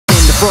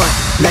front,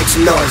 make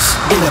some noise.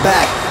 In the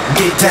back,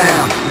 get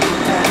down.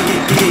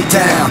 Get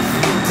down.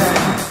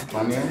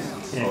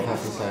 Funniest? I would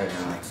have to say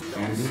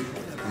Andy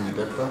from the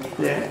depth.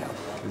 Yeah.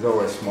 He's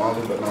always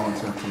smiling, but no one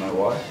seems to know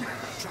why.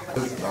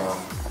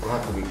 We'll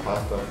have to be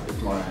pasta.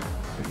 It's my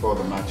before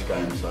the match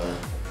game, so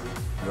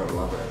you gotta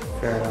love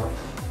it. Fair enough.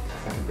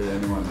 It could be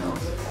anyone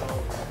else.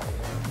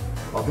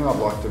 I think I'd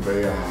like to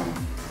be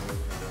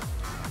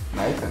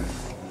Nathan.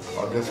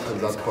 I guess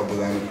because that's probably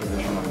the only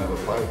position I've never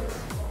played.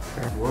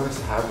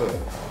 Worst habit?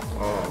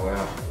 Oh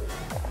wow.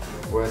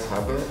 Worst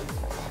habit?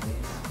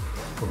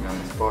 Put me on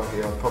the spot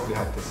here. I'd probably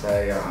have to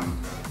say I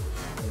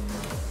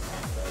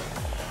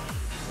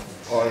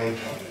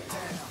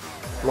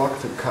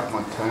like to cut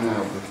my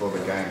toenail before the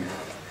game.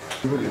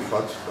 It's really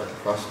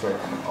frustrating.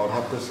 I'd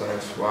have to say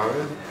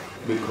Suarez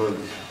because,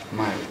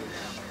 mate,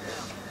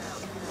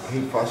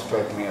 he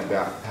frustrates me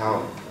about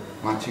how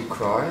much he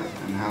cries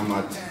and how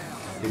much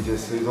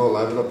he's all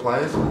over the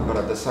place, but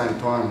at the same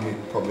time he's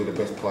probably the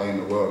best player in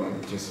the world,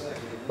 and just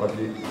like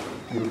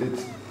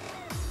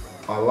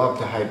I love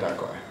to hate that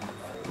guy.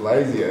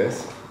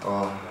 Laziest,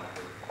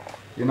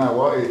 you know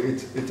what?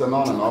 It's an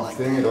on and off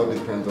thing. It all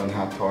depends on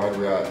how tired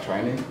we are at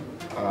training.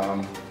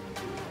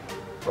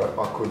 But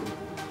I could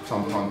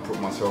sometimes put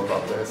myself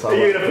up there. So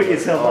you're gonna put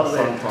yourself up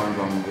there? Sometimes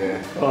I'm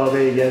there. Oh,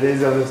 there you go.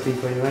 There's honesty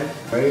for you, mate.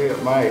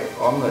 Mate,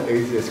 I'm the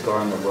easiest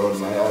guy in the world,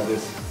 mate.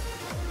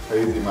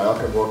 Easy, mate. I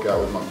could walk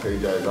out with my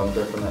PJs. I'm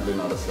definitely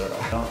not a setter.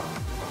 Oh.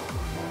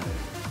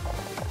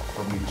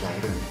 Probably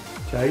Jaden.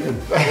 Jaden.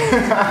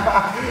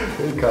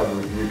 He comes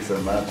with mix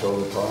and match all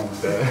the time,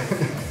 so.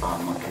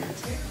 My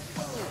kids.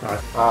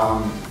 Right.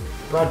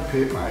 Brad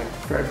Pitt, mate.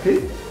 Brad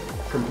Pitt?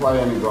 Can play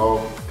any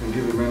role, can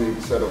give him any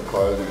set of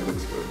clothes and he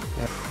looks good.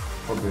 Yeah.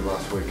 Probably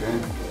last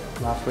weekend.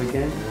 Last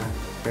weekend? Yeah.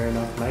 Fair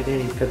enough, mate.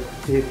 Any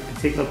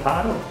particular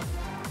part of it?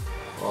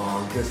 Oh,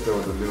 I guess there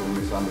was a little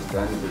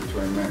misunderstanding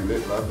between me and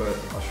Littler, but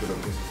I should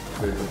have just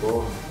cleared the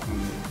ball and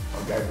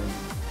I gave him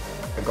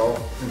a goal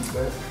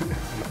instead.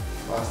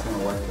 Last time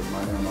I wasted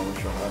money and I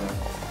wish I had it.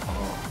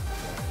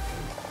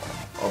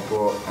 I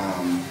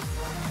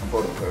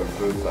bought a pair of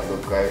boots that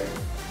looked great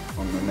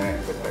on the neck,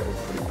 but they were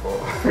pretty poor.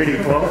 Pretty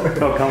poor?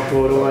 Not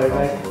comfortable at all,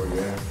 mate?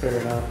 Yeah. Fair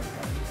enough.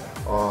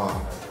 Oh,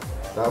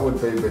 that would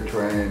be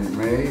between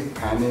me,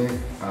 Penny,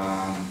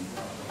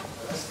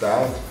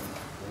 Stav,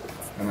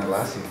 and a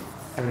lassie.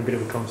 Having a bit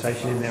of a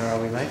conversation in there, are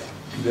we, mate?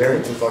 Yeah, I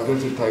guess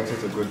it takes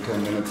us a good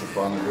 10 minutes to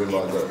finally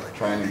realise that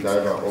training's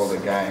over or the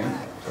game,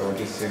 so we're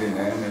just sitting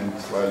there and then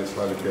slowly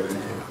get into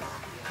it.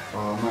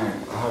 Oh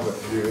mate, I have a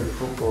few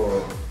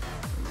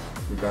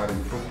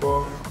regarding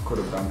football. I could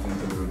have done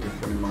things a little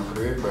different in my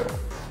career, but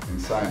in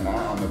saying that,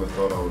 I never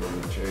thought I would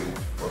have achieved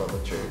what I've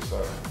achieved,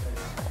 so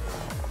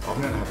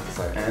I'm going to have to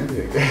say Andy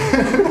again.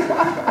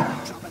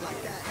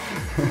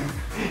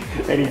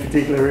 Any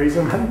particular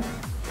reason, mate?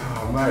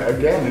 Oh mate,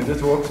 again, he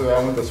just walks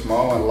around with a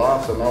smile and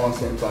laughs and no one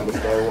seems to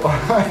understand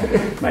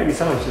why. Maybe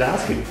someone should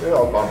ask him. Yeah,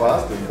 I've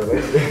asked him, but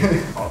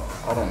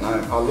I don't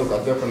know. Look,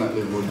 I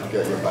definitely would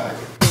get your back.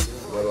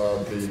 Whether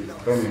I'd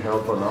be any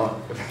help or not,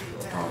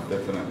 I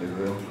definitely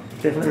will.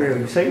 Definitely will.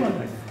 You see one,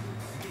 mate?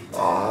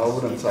 Oh, I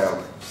wouldn't say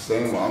I've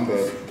seen one,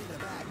 but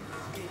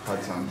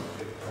had some.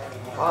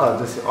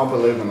 I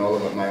believe in all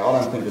of it, mate. I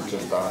don't think it's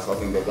just us. I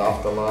think there's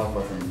afterlife.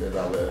 I think there's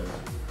other,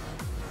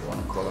 you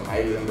want to call them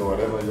aliens or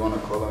whatever you want to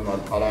call them.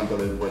 I don't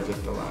believe we're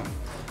just alone.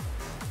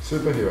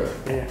 Superhero.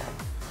 Yeah.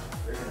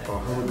 Oh,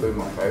 who would be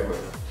my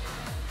favourite?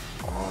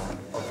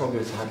 I'll probably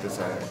just have to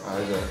say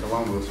the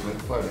one Will Smith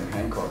played in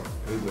Hancock.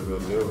 He's the real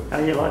deal. Oh,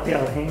 you like the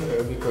old hand?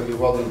 Yeah, because he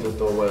wasn't just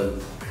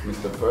always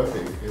Mr.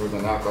 Perfect. He was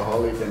an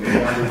alcoholic and he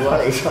found his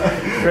way.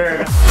 Fair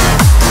enough.